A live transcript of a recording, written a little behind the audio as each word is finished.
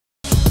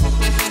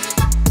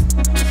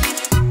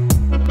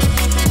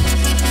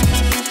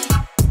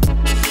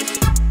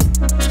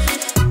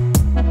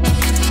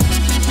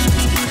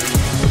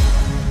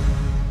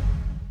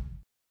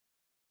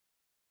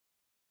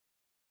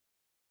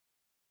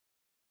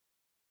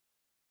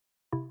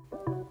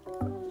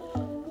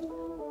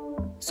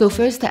So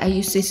first I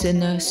use this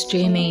Nurse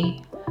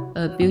Jamie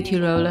beauty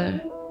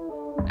roller.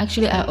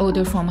 Actually I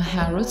ordered from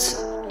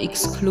Harrods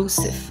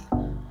exclusive.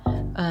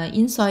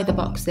 Inside the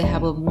box they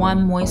have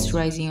one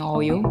moisturizing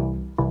oil.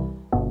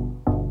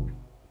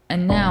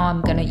 And now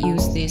I'm gonna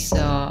use this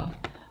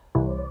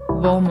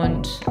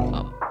Volmont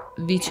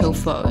Vito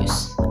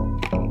Falls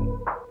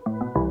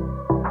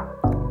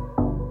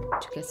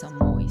to get some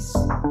moist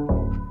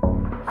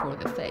for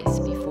the face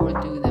before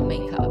do the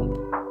makeup.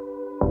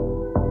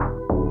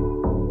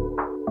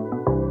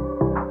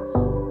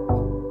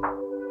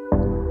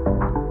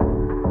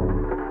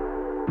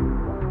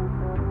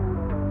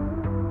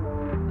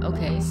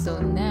 Okay, so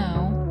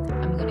now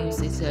I'm gonna use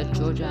this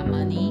Giorgio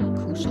Armani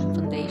Cushion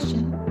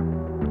Foundation.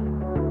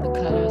 The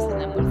color is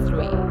number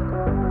 3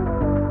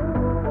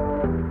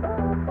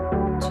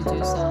 to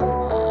do some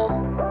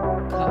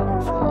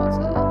cover for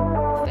the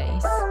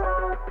face.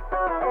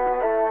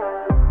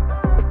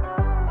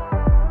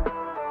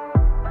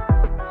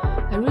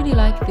 I really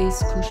like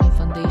this cushion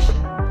foundation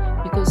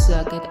because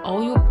get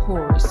all your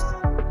pores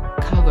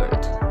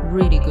covered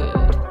really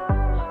good,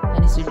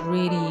 and it's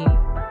really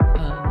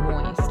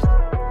moist.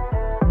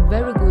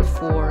 Very good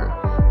for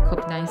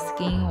compromised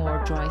skin or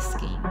dry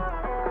skin,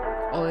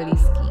 oily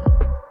skin.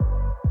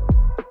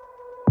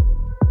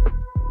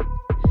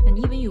 And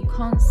even you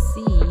can't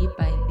see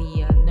by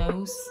the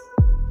nose,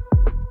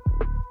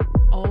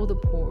 all the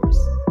pores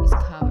is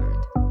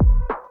covered.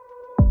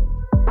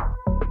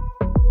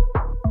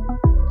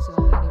 So I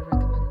highly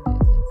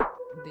recommend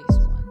this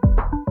one.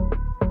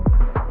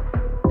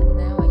 And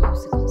now I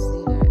use the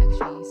concealer.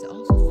 Actually, it's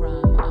also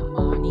from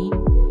Armani,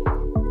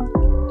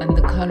 and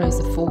the color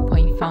is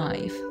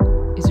 4.5.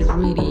 It's a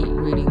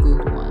really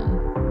good one,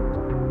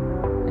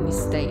 and it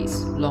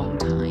stays long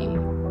time.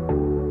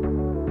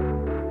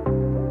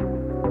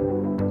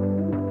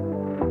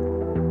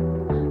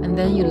 And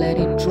then you let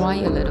it dry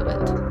a little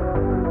bit.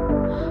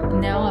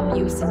 Now I'm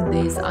using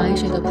this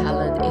eyeshadow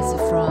palette. It's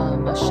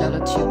from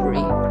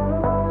TILBURY.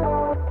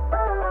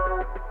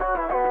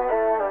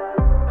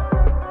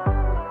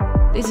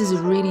 This is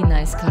a really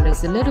nice color.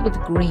 It's a little bit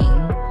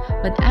green,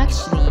 but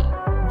actually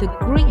the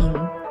green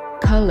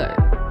color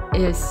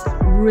is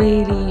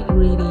really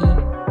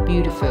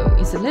beautiful.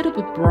 It's a little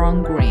bit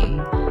brown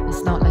green.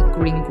 It's not like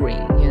green,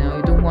 you know,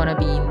 you don't want to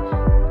be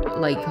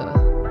like a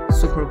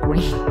super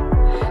green.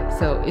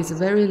 So it's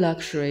very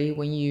luxury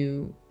when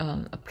you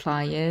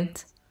apply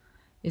it.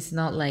 It's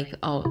not like,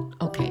 oh,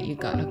 okay, you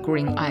got a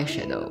green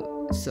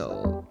eyeshadow,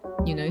 so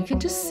you know you can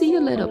just see a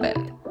little bit.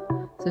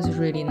 So it's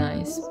really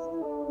nice.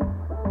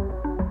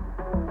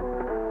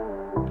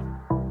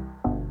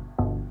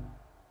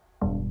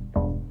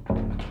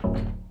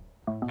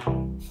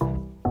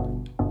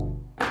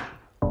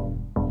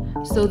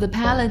 So the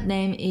palette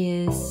name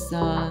is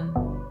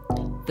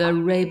the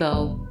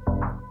RABLE.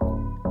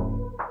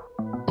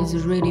 It's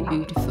really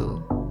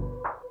beautiful.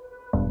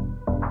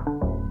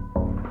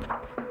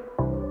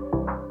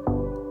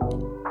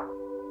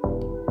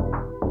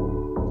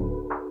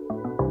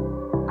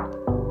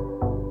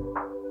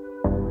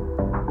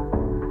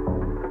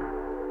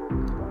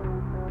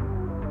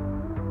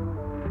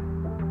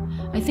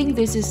 I think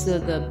this is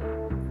the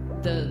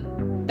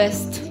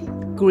best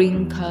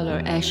green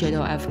color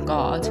eyeshadow I've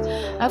got.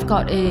 I've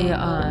got a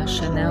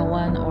CHENEL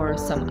one or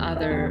some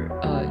other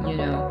you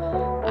know,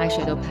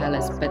 eyeshadow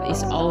palettes, but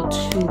it's all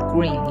too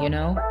green, you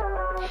know.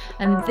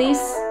 And this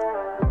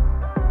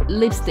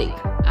lipstick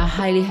I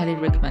highly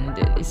recommend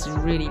it. It's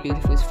really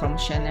beautiful. It's from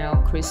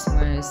CHENEL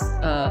Christmas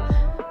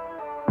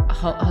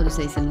how to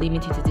say, it's a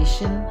limited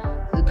edition.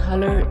 The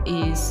color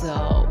is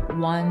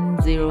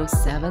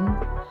 107.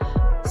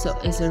 So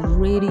it's a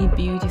really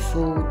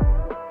beautiful,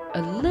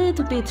 a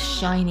little bit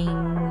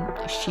shining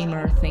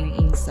shimmer thing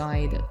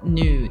inside,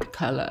 nude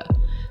color.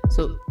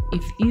 So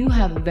if you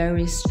have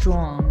very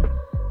strong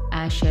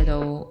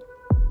eyeshadow,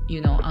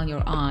 you know, on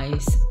your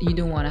eyes, you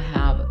don't want to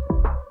have,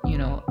 you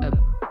know, a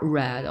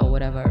red or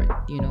whatever,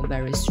 you know,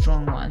 very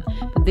strong one.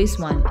 But this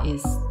one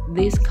is,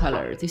 this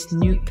color, this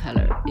nude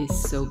color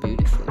is so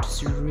beautiful.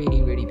 Just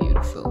really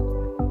beautiful.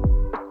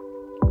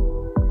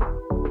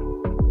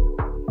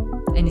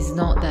 And it's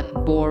not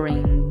that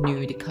boring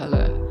nude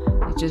color.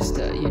 It's just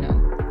you know,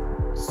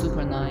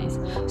 super nice.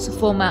 So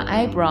for my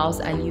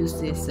eyebrows, I use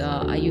this.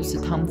 I use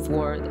the Tom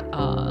Ford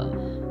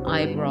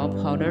eyebrow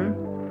powder,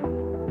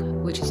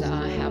 which is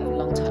I have a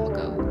long time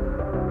ago.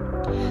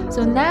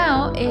 So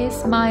now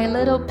is my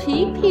little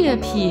Pee-Pee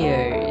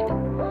appeared.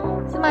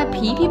 So my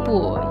Pee-Pee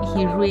boy,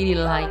 he really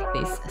liked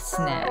this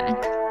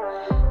snack.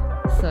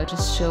 So I'll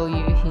just show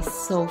you, he's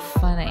so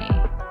funny.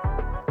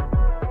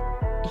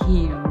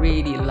 He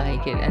really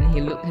liked it, and he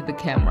looked at the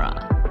camera.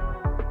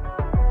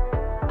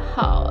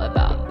 How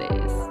about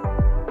this?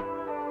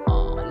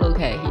 Oh, look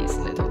at his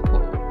little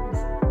paws.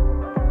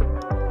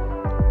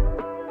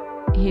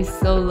 He's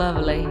so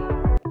lovely.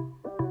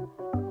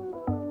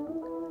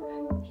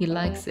 He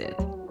likes it.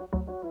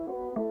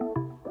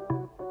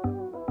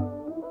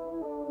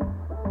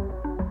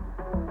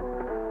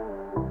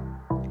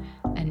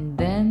 And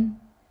then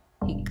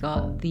he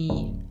got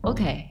the,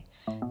 okay,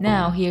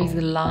 Now here is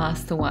the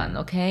last one,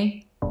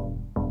 okay?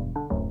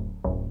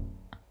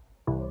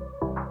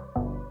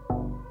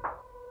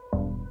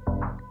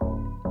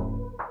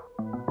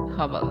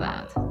 How about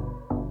that?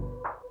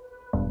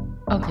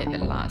 Okay,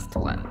 the last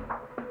one.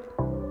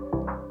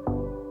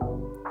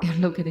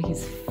 Look at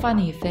his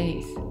funny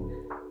face.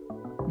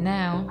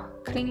 Now,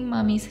 clean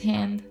mommy's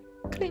hand,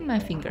 clean my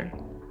finger,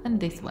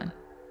 and this one.